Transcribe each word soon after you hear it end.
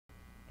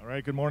All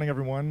right, good morning,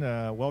 everyone.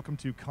 Welcome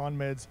to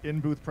CONMED's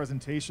in-booth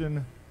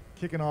presentation,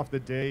 kicking off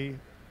the day.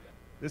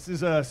 This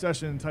is a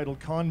session entitled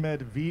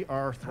CONMED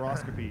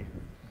VRthroscopy,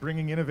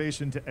 bringing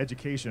innovation to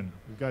education.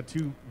 We've got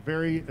two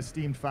very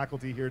esteemed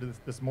faculty here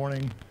this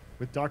morning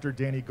with Dr.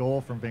 Danny Goel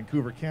from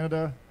Vancouver,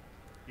 Canada.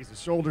 He's a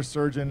shoulder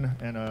surgeon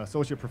and an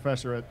associate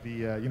professor at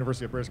the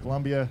University of British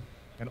Columbia,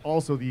 and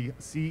also the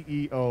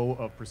CEO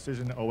of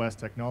Precision OS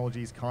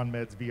Technologies,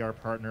 CONMED's VR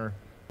partner.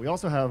 We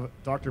also have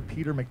Dr.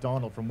 Peter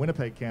MacDonald from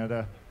Winnipeg,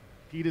 Canada.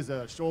 Pete is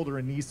a shoulder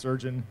and knee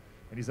surgeon,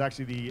 and he's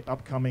actually the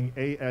upcoming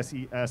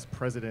ASES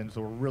president.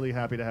 So we're really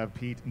happy to have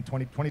Pete. In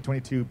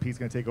 2022, Pete's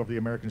going to take over the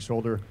American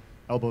Shoulder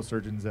Elbow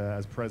Surgeons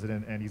as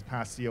president, and he's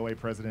past COA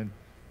president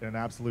and an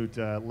absolute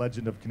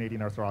legend of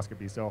Canadian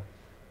arthroscopy. So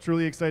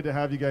truly excited to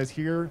have you guys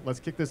here. Let's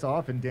kick this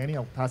off, and Danny,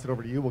 I'll pass it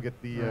over to you. We'll get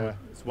the...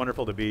 It's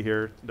wonderful to be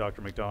here,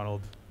 Dr.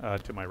 MacDonald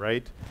to my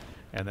right.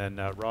 And then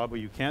Rob, who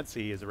you can't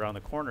see, is around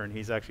the corner, and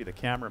he's actually the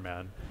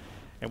cameraman.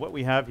 And what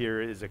we have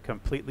here is a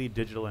completely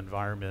digital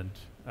environment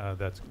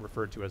that's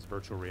referred to as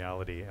virtual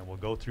reality. And we'll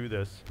go through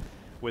this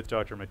with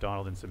Dr.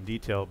 MacDonald in some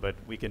detail, but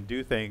we can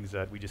do things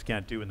that we just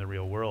can't do in the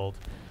real world.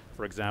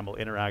 For example,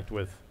 interact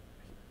with,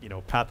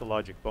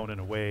 pathologic bone in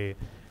a way,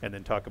 and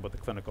then talk about the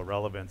clinical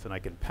relevance. And I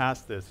can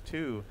pass this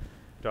to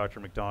Dr.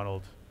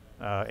 MacDonald,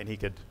 and he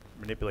could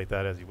manipulate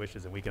that as he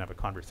wishes, and we can have a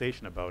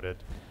conversation about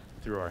it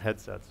through our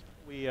headsets.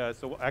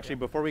 So actually,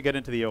 before we get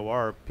into the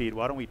OR, Pete,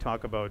 why don't we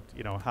talk about,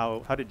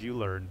 how did you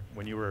learn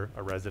when you were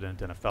a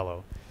resident and a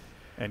fellow,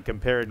 and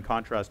compare and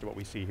contrast to what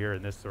we see here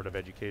in this sort of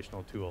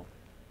educational tool?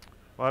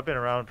 Well, I've been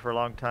around for a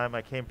long time.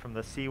 I came from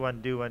the see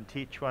one, do one,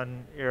 teach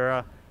one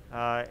era,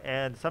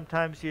 and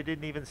sometimes you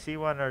didn't even see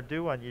one or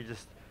do one. You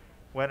just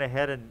went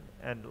ahead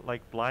and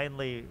like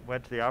blindly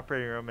went to the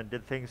operating room and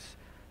did things,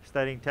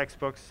 studying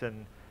textbooks,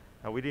 and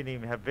we didn't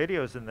even have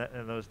videos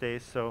in those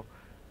days. So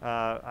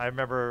I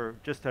remember,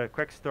 just a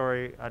quick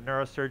story, a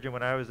neurosurgeon,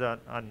 when I was on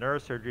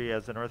neurosurgery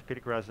as an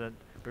orthopedic resident,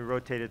 we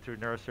rotated through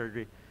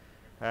neurosurgery.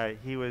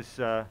 He was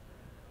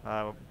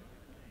going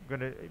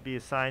to be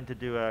assigned to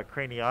do a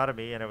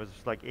craniotomy, and it was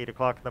like 8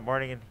 o'clock in the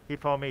morning, and he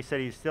phoned me, he said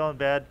he's still in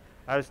bed.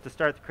 I was to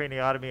start the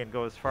craniotomy and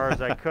go as far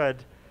as I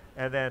could,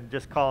 and then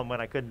just call him when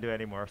I couldn't do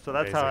anymore. So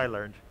that's how I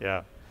learned.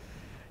 Yeah.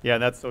 Yeah,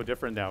 and that's so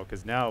different now,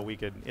 because now we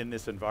can, in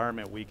this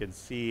environment, we can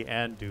see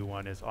and do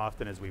one as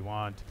often as we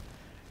want.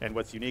 And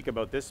what's unique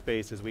about this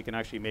space is we can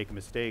actually make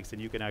mistakes,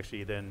 and you can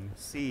actually then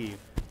see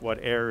what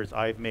errors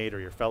I've made or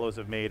your fellows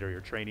have made or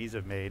your trainees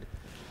have made.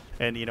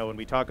 And when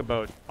we talk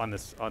about on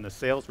the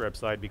sales rep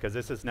side, because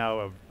this is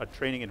now a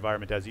training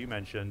environment, as you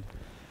mentioned,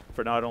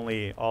 for not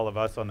only all of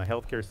us on the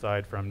healthcare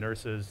side, from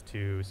nurses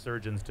to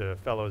surgeons to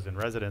fellows and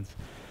residents,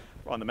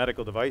 on the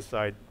medical device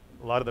side,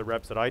 a lot of the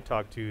reps that I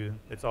talk to,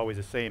 it's always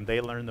the same. They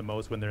learn the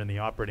most when they're in the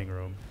operating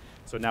room.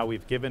 So now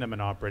we've given them an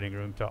operating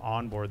room to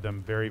onboard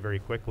them very, very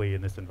quickly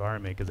in this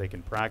environment, because they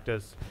can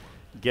practice,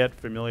 get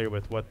familiar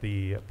with what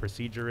the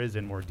procedure is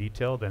in more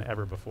detail than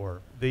ever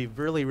before. The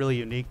really, really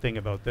unique thing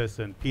about this,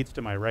 and Pete's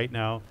to my right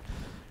now,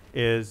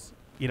 is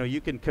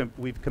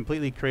we've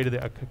completely created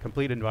a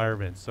complete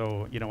environment.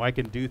 So I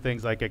can do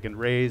things like I can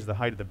raise the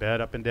height of the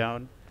bed up and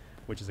down,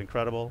 which is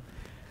incredible.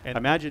 And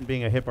imagine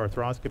being a hip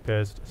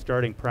arthroscopist,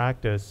 starting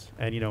practice,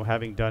 and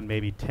having done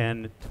maybe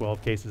 10,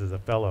 12 cases as a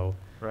fellow.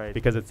 Right.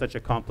 Because it's such a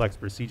complex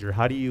procedure.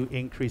 How do you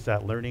increase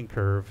that learning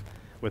curve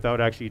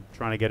without actually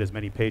trying to get as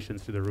many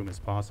patients through the room as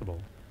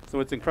possible? So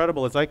what's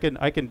incredible is I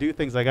can do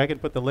things like I can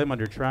put the limb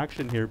under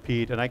traction here,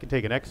 Pete, and I can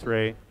take an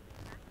X-ray,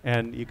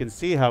 and you can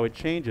see how it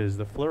changes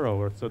the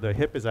fluoro. So the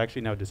hip is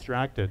actually now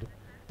distracted.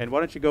 And why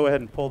don't you go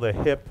ahead and pull the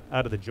hip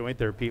out of the joint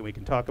there, Pete? We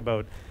can talk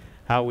about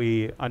how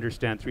we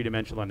understand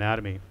three-dimensional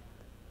anatomy.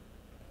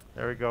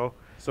 There we go.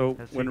 So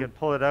you can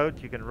pull it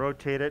out, you can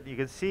rotate it. You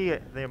can see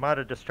the amount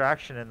of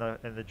distraction in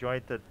the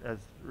joint that has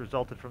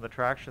resulted from the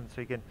traction,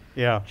 so you can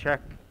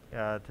check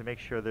to make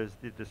sure the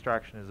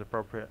distraction is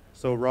appropriate.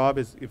 So Rob,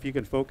 if you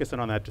can focus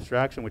in on that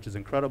distraction, which is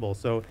incredible.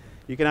 So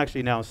you can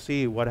actually now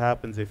see what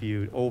happens if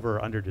you over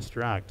or under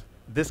distract.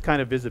 This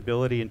kind of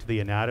visibility into the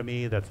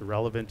anatomy that's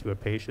relevant to a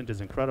patient is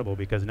incredible,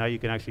 because now you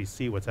can actually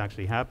see what's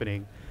actually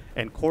happening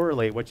and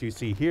correlate what you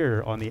see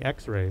here on the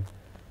X-ray.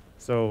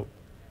 So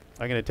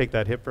I'm going to take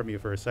that hip from you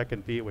for a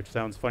second, Pete, which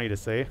sounds funny to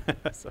say.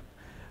 So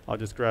I'll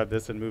just grab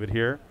this and move it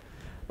here.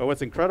 But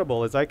what's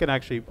incredible is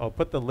I'll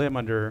put the limb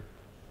under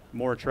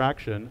more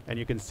traction, and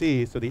you can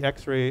see, so the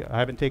X-ray, I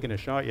haven't taken a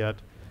shot yet.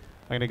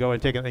 I'm going to go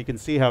and take it, and you can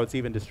see how it's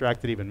even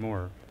distracted even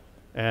more.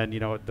 And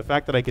the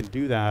fact that I can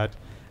do that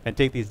and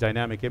take these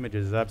dynamic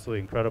images is absolutely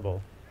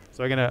incredible.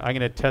 So I'm going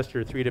to test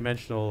your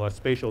three-dimensional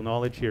spatial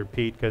knowledge here,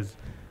 Pete, because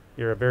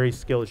you're a very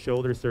skilled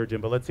shoulder surgeon.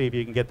 But let's see if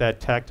you can get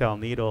that tactile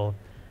needle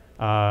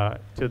to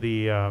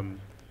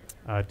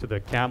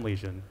the cam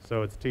lesion.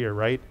 So it's to your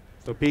right.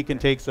 So Pete can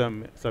take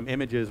some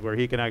images where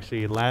he can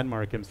actually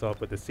landmark himself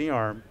with the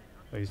C-arm.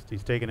 So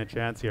he's taking a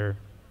chance here.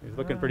 He's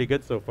looking pretty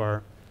good so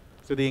far.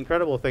 So the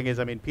incredible thing is,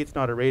 Pete's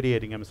not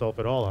irradiating himself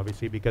at all,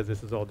 obviously, because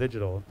this is all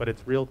digital, but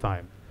it's real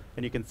time.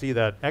 and you can see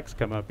that X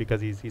come up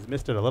because he's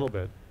missed it a little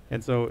bit.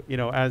 And so,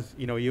 as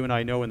you and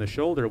I know in the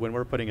shoulder, when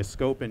we're putting a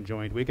scope in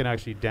joint, we can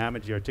actually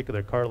damage the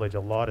articular cartilage a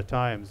lot of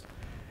times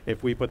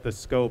if we put the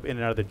scope in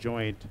and out of the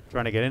joint,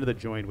 trying to get into the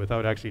joint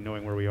without actually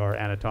knowing where we are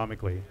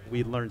anatomically.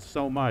 We learn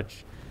so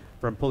much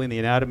from pulling the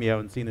anatomy out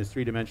and seeing this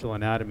three-dimensional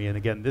anatomy. And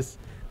again, this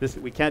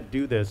we can't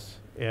do this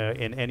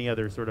in any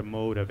other sort of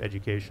mode of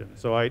education.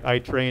 So I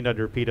trained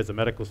under Pete as a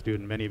medical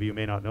student. Many of you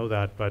may not know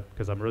that, but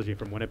because I'm originally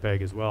from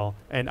Winnipeg as well.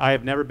 And I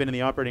have never been in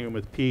the operating room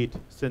with Pete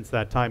since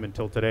that time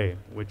until today,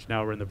 which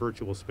now we're in the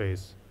virtual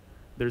space.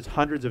 There's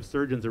hundreds of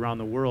surgeons around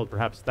the world,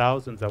 perhaps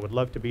thousands, that would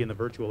love to be in the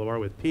virtual OR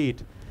with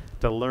Pete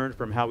to learn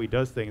from how he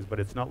does things, but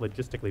it's not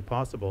logistically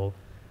possible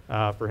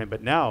for him.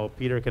 But now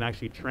Peter can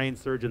actually train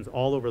surgeons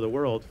all over the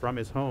world from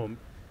his home,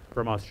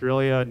 from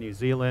Australia, New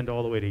Zealand,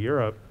 all the way to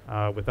Europe,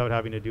 without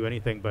having to do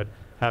anything but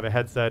have a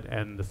headset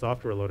and the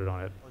software loaded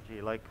on it.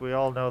 Like we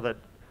all know that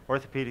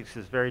orthopedics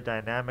is very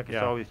dynamic. It's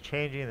Yeah. always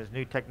changing. There's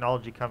new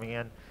technology coming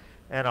in.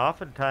 And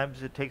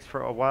oftentimes it takes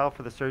for a while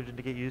for the surgeon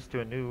to get used to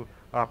a new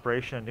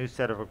operation, a new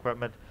set of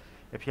equipment.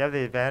 If you have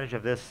the advantage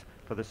of this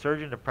for the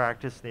surgeon to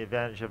practice, the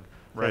advantage of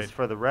Right. this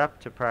for the rep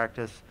to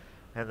practice,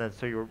 and then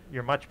so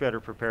you're much better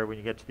prepared when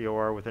you get to the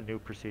OR with a new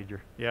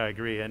procedure. Yeah, I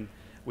agree. And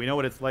we know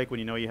what it's like when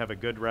you have a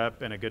good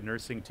rep and a good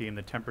nursing team,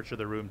 the temperature of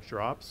the room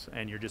drops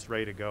and you're just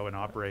ready to go and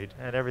operate.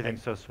 And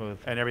everything's so smooth.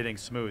 And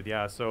everything's smooth,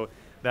 yeah. So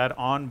that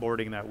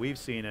onboarding that we've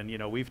seen,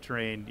 and we've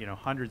trained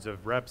hundreds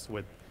of reps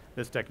with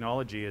this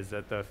technology, is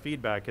that the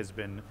feedback has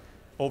been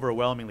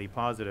overwhelmingly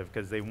positive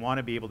because they want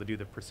to be able to do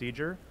the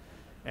procedure.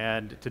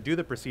 And to do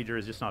the procedure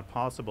is just not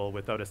possible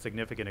without a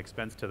significant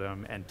expense to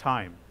them and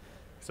time.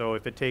 So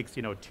if it takes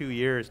 2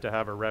 years to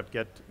have a rep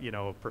get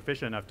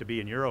proficient enough to be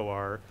in your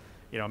OR,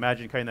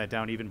 imagine cutting that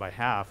down even by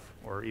half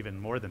or even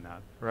more than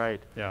that.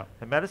 Right. Yeah.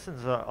 And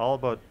medicine's all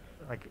about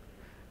like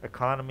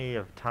economy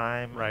of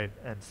time, Right.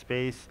 and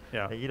space.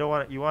 Yeah. And you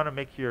want to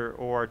make your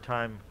OR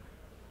time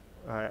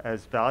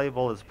as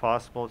valuable as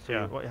possible. So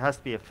Yeah. it has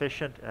to be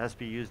efficient. It has to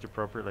be used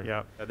appropriately.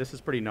 Yeah, this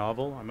is pretty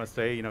novel, I must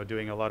say.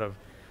 Doing a lot of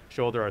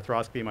shoulder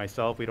arthroscopy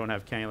myself, we don't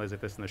have cannulas like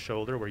this in the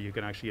shoulder where you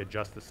can actually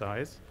adjust the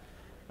size.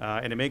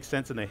 And it makes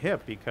sense in the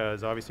hip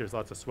because obviously there's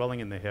lots of swelling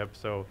in the hip,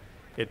 so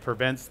it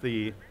prevents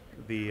the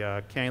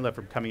cannula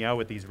from coming out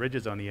with these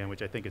ridges on the end,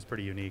 which I think is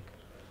pretty unique.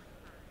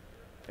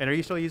 And are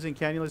you still using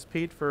cannulas,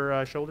 Pete,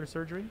 for shoulder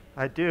surgery?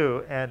 I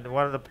do, and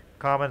one of the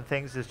common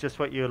things is just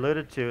what you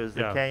alluded to, is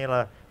the Yeah.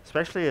 cannula,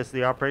 especially as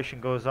the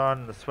operation goes on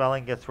and the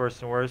swelling gets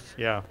worse and worse,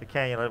 Yeah. the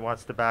cannula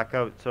wants to back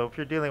out. So if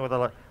you're dealing with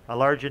a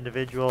large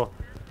individual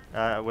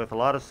with a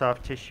lot of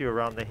soft tissue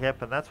around the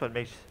hip, and that's what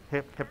makes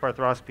hip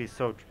arthroscopy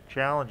so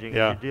challenging.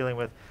 Yeah. If you're dealing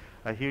with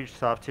a huge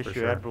soft tissue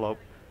sure. envelope,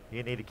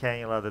 you need a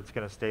cannula that's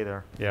going to stay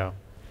there. Yeah.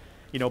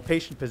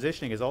 Patient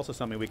positioning is also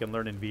something we can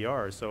learn in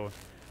VR. So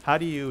how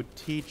do you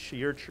teach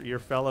your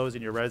fellows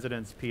and your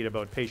residents, Pete,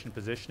 about patient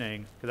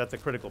positioning? Because that's a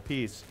critical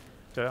piece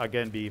to,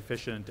 again, be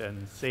efficient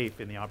and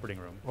safe in the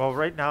operating room. Well,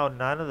 right now,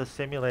 none of the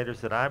simulators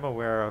that I'm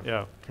aware of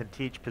Yeah. can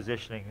teach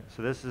positioning.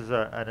 So this is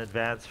an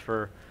advance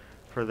for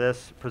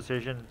this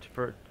precision,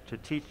 to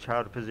teach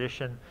how to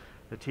position,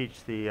 to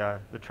teach the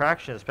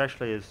traction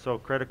especially is so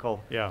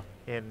critical Yeah.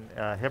 in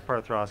hip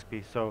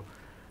arthroscopy. So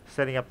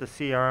setting up the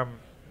C-arm,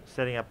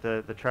 setting up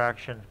the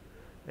traction,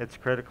 it's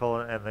critical,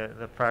 and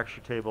the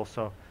fracture table.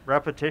 So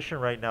repetition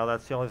right now,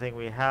 that's the only thing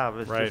we have,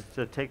 is Right. just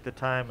to take the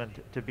time and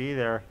to be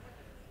there.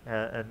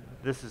 And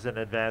this is an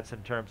advance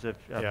in terms of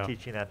Yeah.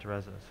 teaching that to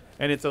residents.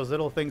 And it's those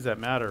little things that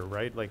matter,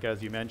 right? Like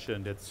as you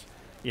mentioned, it's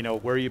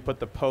where you put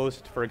the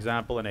post, for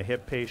example, in a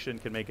hip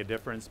patient can make a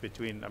difference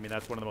between,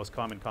 that's one of the most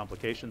common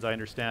complications, I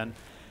understand.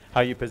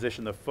 How you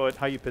position the foot,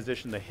 how you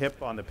position the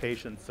hip on the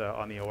patient's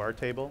on the OR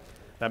table,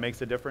 that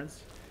makes a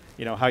difference.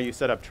 How you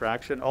set up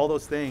traction, all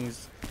those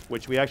things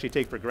which we actually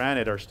take for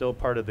granted are still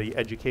part of the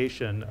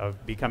education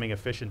of becoming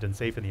efficient and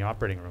safe in the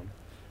operating room.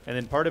 And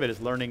then part of it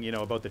is learning,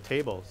 about the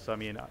tables.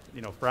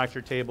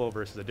 Fracture table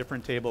versus a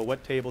different table,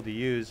 what table to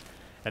use,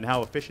 and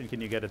how efficient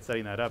can you get at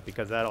setting that up,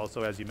 because that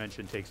also, as you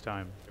mentioned, takes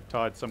time. I've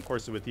taught some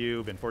courses with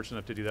you, been fortunate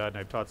enough to do that, and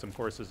I've taught some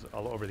courses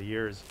all over the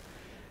years.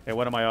 And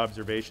one of my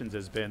observations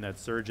has been that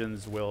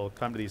surgeons will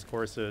come to these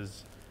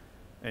courses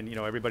and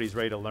everybody's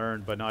ready to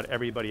learn, but not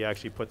everybody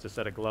actually puts a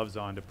set of gloves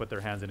on to put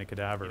their hands in a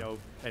cadaver.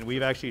 And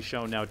we've actually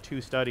shown now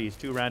 2 studies,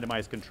 2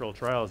 randomized controlled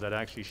trials that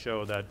actually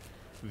show that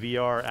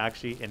VR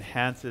actually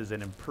enhances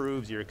and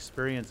improves your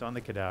experience on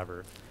the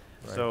cadaver.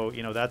 Right. So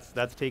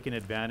that's taking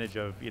advantage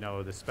of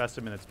the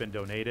specimen that's been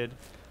donated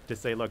to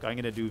say, look, I'm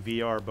going to do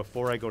VR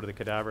before I go to the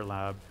cadaver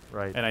lab,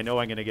 Right. and I know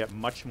I'm going to get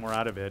much more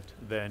out of it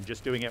than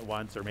just doing it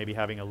once or maybe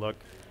having a look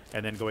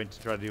and then going to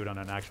try to do it on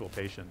an actual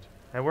patient.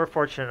 And we're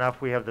fortunate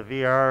enough, we have the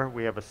VR,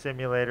 we have a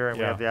simulator, and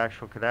we Yeah. have the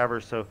actual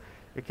cadaver, so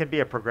it can be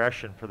a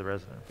progression for the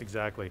resident.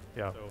 Exactly,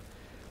 yeah. So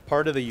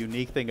part of the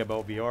unique thing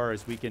about VR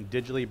is we can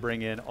digitally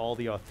bring in all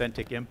the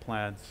authentic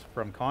implants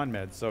from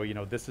CONMED. So,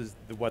 this is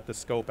what the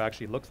scope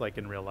actually looks like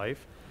in real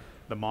life.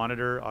 The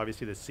monitor,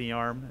 obviously the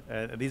C-arm,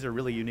 and these are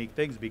really unique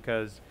things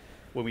because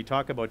when we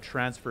talk about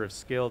transfer of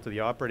skill to the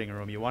operating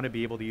room, you want to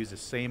be able to use the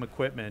same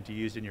equipment you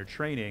used in your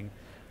training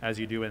as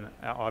you do in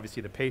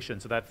obviously the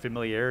patient. So that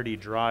familiarity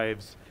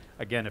drives,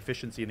 again,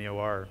 efficiency in the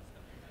OR.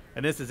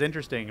 And this is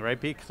interesting, right,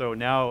 Pete? So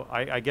now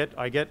I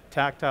get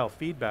tactile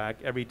feedback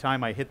every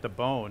time I hit the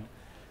bone.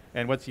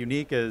 And what's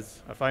unique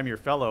is if I'm your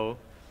fellow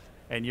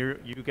and you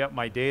get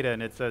my data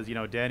and it says, you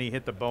know, Danny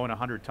hit the bone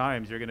 100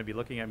 times, you're going to be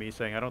looking at me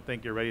saying, I don't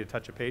think you're ready to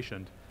touch a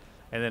patient.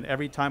 And then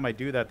every time I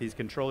do that, these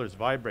controllers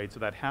vibrate, so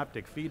that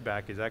haptic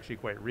feedback is actually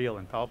quite real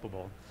and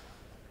palpable.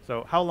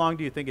 So how long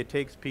do you think it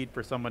takes, Pete,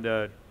 for someone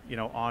to, you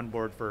know,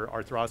 onboard for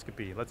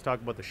arthroscopy? Let's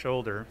talk about the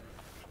shoulder.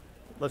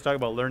 Let's talk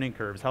about learning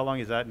curves. How long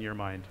is that in your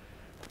mind?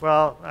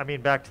 Well, I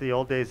mean, back to the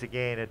old days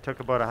again, it took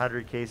about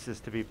 100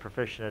 cases to be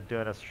proficient at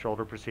doing a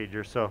shoulder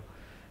procedure. So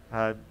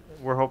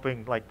we're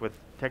hoping, like with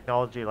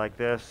technology like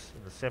this,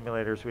 and the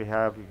simulators we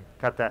have, you can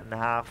cut that in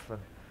half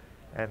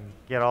and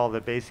get all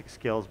the basic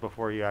skills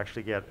before you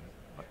actually get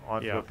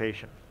onto a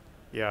patient.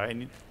 Yeah,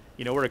 and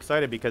you know, we're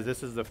excited because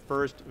this is the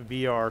first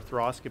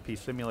VRthroscopy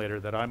simulator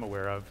that I'm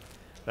aware of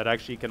that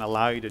actually can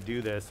allow you to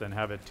do this and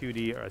have a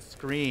 2D or a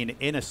screen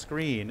in a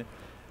screen,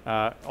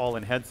 all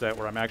in headset,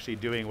 where I'm actually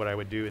doing what I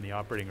would do in the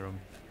operating room.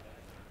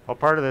 Well,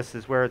 part of this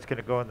is where it's going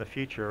to go in the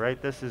future,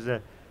 right? This is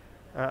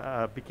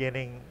a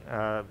beginning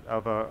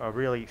of a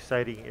really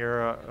exciting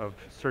era of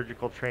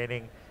surgical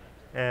training.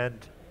 And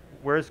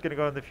where it's going to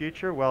go in the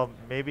future? Well,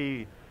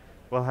 maybe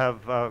we'll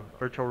have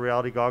virtual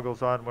reality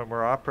goggles on when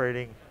we're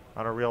operating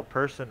on a real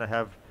person. I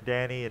have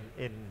Danny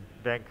in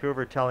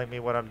Vancouver telling me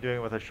what I'm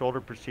doing with a shoulder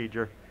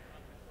procedure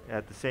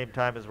at the same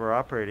time as we're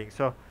operating.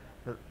 So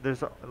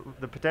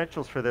the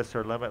potentials for this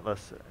are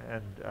limitless,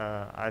 and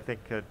I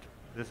think that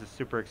this is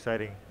super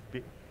exciting.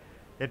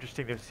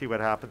 Interesting to see what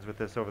happens with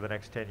this over the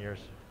next 10 years.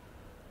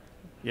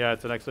 Yeah,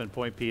 it's an excellent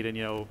point, Pete. And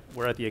you know,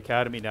 we're at the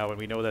academy now, and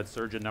we know that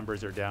surgeon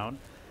numbers are down.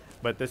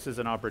 But this is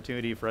an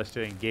opportunity for us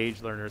to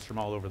engage learners from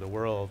all over the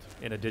world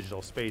in a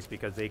digital space,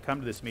 because they come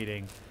to this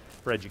meeting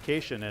for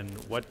education, and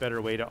what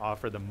better way to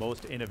offer the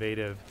most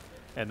innovative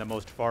and the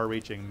most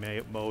far-reaching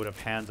mode of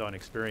hands-on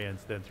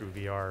experience than through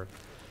VR.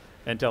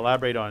 And to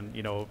elaborate on,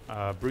 you know,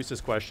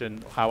 Bruce's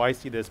question, how I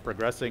see this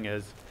progressing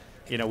is,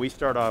 you know, we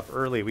start off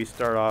early. We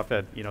start off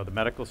at, you know, the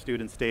medical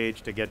student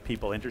stage to get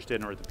people interested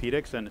in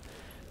orthopedics, and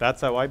that's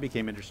how I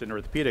became interested in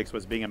orthopedics,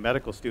 was being a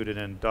medical student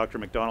in Dr.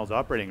 MacDonald's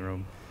operating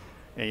room.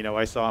 And, you know,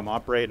 I saw him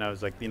operate, and I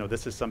was like, you know,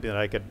 this is something that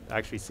I could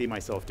actually see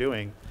myself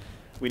doing.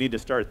 We need to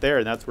start there,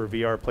 and that's where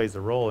VR plays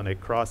a role, and it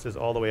crosses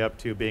all the way up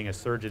to being a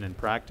surgeon in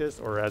practice,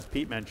 or as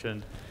Pete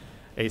mentioned,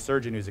 a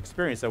surgeon who's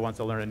experienced that wants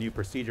to learn a new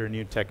procedure, a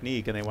new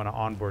technique, and they want to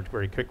onboard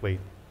very quickly.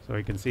 So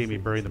you can see me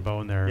burying the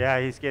bone there. Yeah,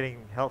 he's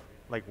getting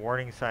like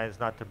warning signs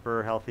not to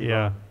burr healthy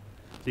bone.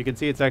 So you can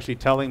see it's actually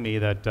telling me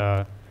that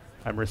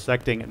I'm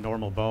resecting a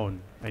normal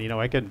bone. And you know,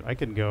 I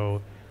can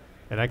go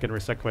and I can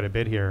resect quite a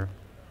bit here.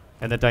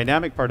 And the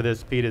dynamic part of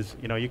this, Pete, is,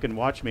 you know, you can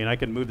watch me and I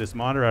can move this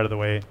monitor out of the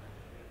way, and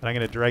I'm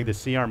going to drag the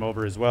C-arm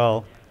over as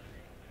well,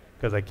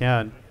 because I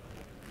can.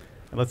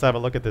 And let's have a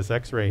look at this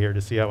x-ray here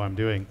to see how I'm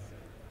doing.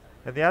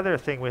 And the other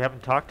thing we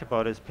haven't talked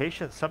about is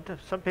patients.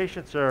 Some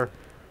patients are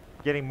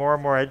getting more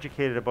and more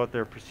educated about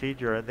their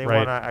procedure, and they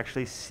want to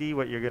actually see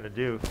what you're going to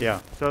do. Yeah.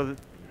 So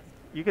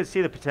you can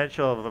see the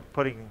potential of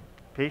putting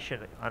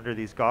patient under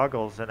these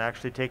goggles and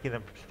actually taking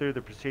them through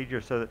the procedure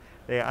so that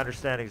they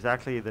understand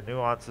exactly the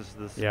nuances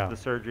of the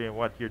surgery and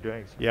what you're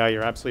doing. Yeah,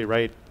 you're absolutely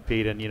right,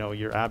 Pete, and you know,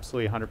 you're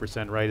absolutely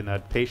 100% right in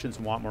that patients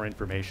want more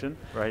information.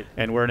 Right.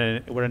 And we're in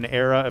an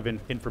era of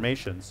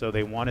information, so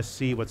they want to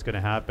see what's going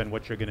to happen,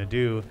 what you're going to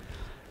do.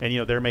 And you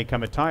know, there may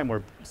come a time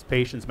where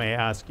patients may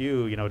ask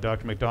you, you know,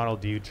 Dr. MacDonald,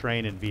 do you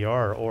train in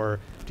VR, or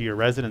do your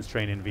residents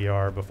train in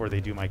VR before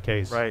they do my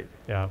case? Right.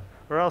 Yeah.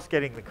 Or else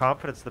getting the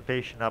confidence of the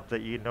patient up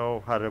that you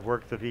know how to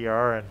work the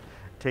VR and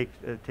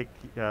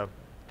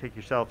take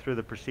yourself through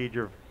the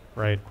procedure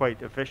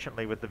quite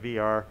efficiently with the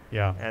VR.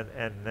 Yeah.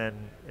 And then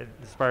it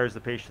inspires the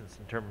patients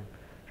in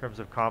terms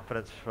of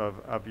confidence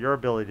of your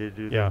ability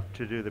to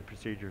do the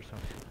procedure.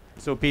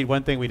 So Pete,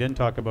 one thing we didn't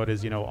talk about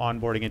is, you know,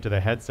 onboarding into the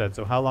headset.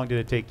 So how long did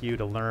it take you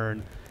to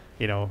learn,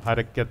 you know, how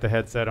to get the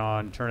headset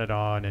on, turn it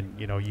on, and,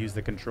 you know, use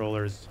the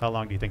controllers? How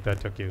long do you think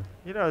that took you?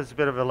 You know, it's a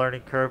bit of a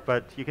learning curve,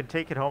 but you can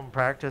take it home and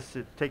practice.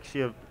 It takes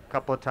you a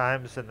couple of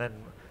times, and then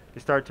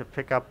you start to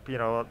pick up, you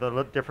know,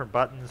 the different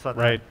buttons on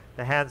the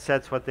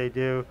handsets, what they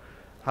do,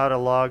 how to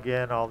log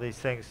in, all these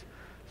things.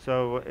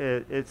 So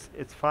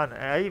it's fun.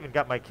 I even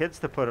got my kids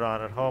to put it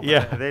on at home.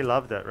 Yeah. And they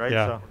loved it, right?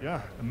 Yeah. So.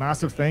 Yeah. A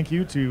massive thank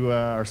you to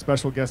our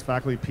special guest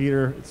faculty,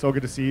 Peter. It's so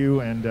good to see you,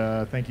 and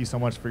thank you so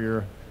much for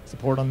your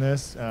support on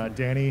this.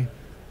 Danny,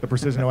 the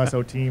Precision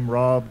OSO team,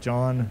 Rob,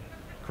 John,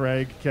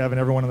 Craig, Kevin,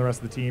 everyone on the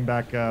rest of the team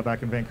back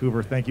in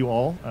Vancouver. Thank you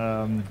all.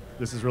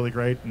 This is really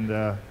great, and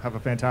have a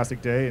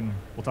fantastic day, and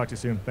we'll talk to you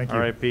soon. Thank you.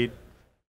 All right, Pete.